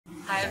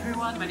Hi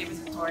everyone, my name is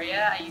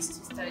Vitoria. I used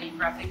to study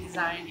graphic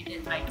design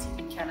in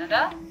ITD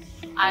Canada.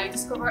 I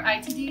discovered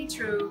ITD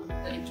through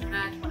the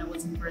internet when I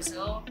was in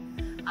Brazil.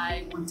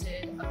 I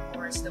wanted a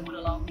course that would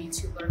allow me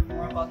to learn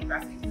more about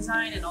graphic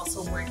design and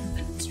also work in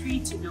the industry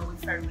to know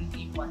if I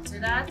really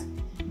wanted that.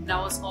 And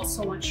I was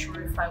also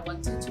unsure if I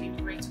wanted to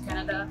immigrate to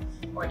Canada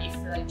or if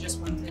I just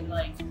wanted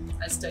like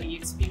a study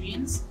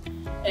experience.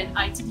 And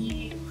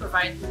ITD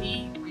provided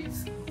me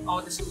with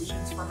all the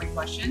solutions for my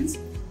questions,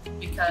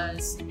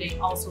 because they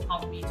also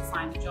helped me to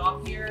find a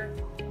job here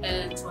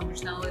and to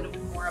understand a little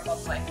bit more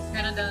about life in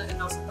Canada,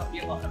 and also taught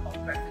me a lot about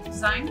graphic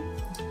design.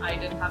 I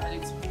didn't have an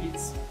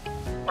experience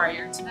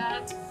prior to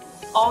that.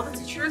 All the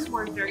teachers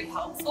were very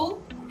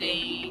helpful.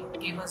 They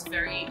gave us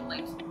very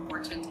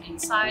important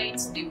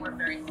insights. They were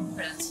very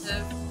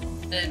comprehensive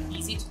and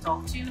easy to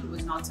talk to. It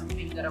was not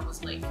something that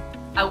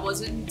I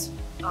wasn't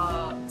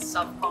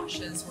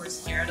self-conscious or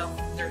scared of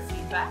their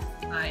feedback.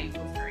 I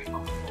was very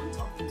comfortable in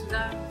talking to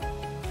them.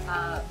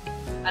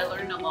 I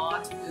learned a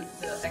lot with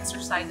the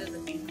exercises. I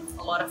think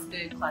a lot of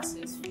the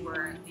classes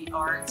were the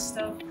art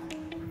stuff.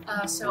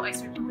 So I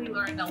certainly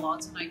learned a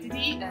lot in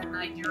ITD, and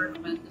I do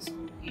recommend this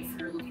book if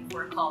you're looking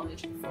for a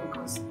college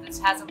focus that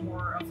has a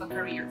more of a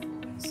career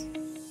focus.